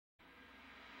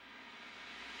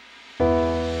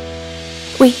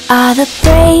We are the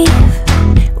brave,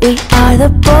 we are the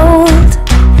bold.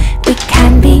 We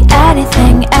can be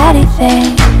anything,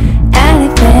 anything,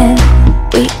 anything.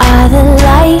 We are the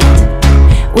light,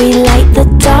 we light the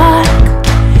dark.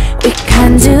 We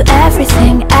can do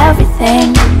everything,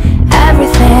 everything,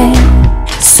 everything.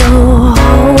 So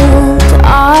hold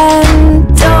on,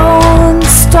 don't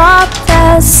stop,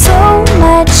 there's so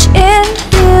much in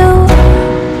you.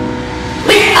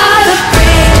 We are the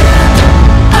brave,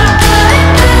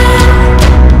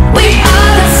 we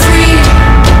are the free,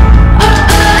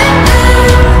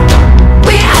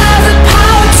 we have the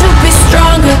power to be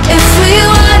stronger if we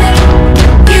want it,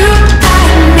 you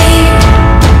and me.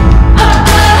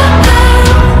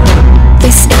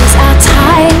 This is our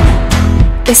time,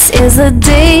 this is the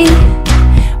day.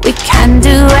 We can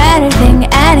do anything,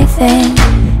 anything,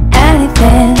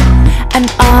 anything. And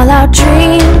all our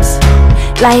dreams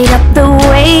light up the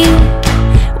way.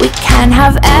 We can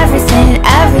have everything,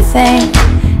 everything,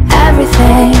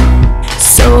 everything.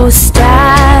 So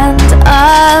stand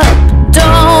up,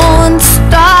 don't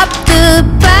stop, the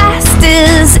best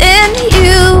is in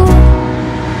you.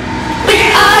 We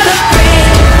are the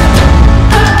brave,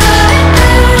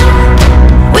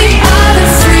 we are the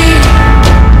free,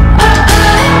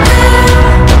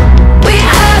 we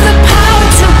have the power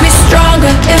to be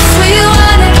stronger if we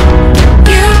want it,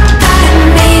 you and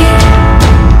me.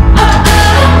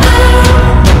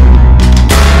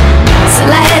 So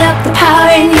light up the power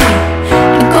in you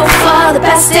and go for the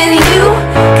best in you,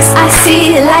 'cause I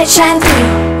see the light shine through.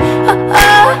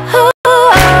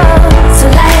 So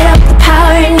light up the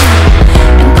power in you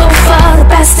and go for the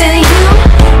best in you,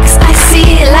 'cause I see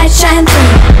the light shine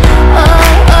through.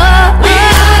 We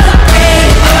are the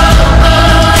brave, we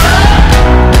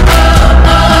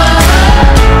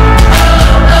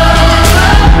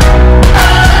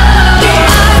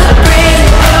are the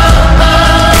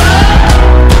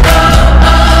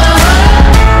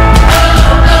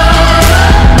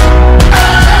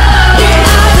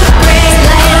brave,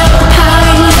 light up the power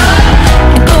in you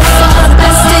and go for the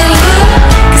best in you,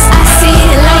 'cause I see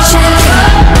the light shine through.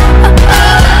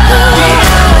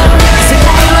 So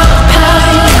light up the power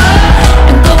in you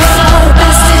and go for the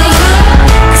best in you,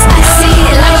 'cause I see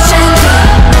the light shine through.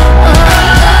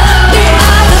 We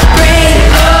are the brave.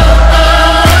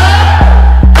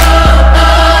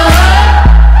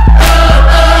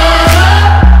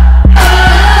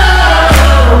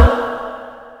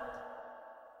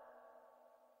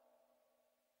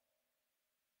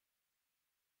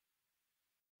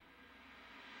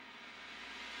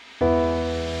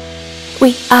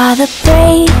 We are the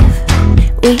brave,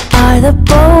 we are the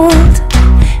bold.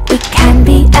 We can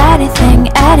be anything,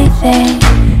 anything,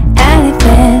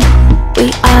 anything.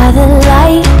 We are the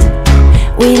light,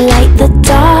 we light the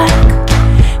dark.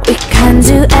 We can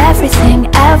do everything,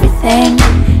 everything,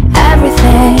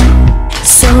 everything.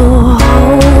 So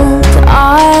hold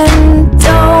on,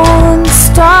 don't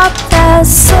stop, there's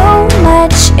so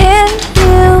much in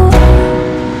you.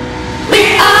 We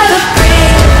are the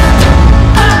brave,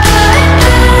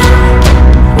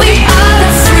 we are the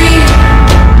free,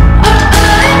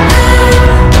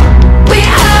 we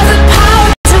have the power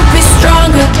to be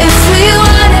stronger if we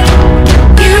want it,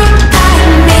 you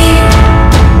and me.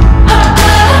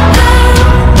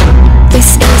 This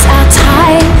is our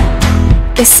time,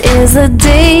 this is the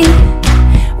day.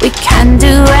 We can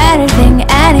do anything,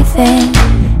 anything,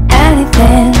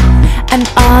 anything. And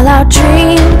all our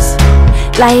dreams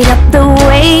light up the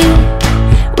way.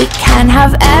 We can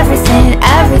have everything,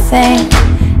 everything,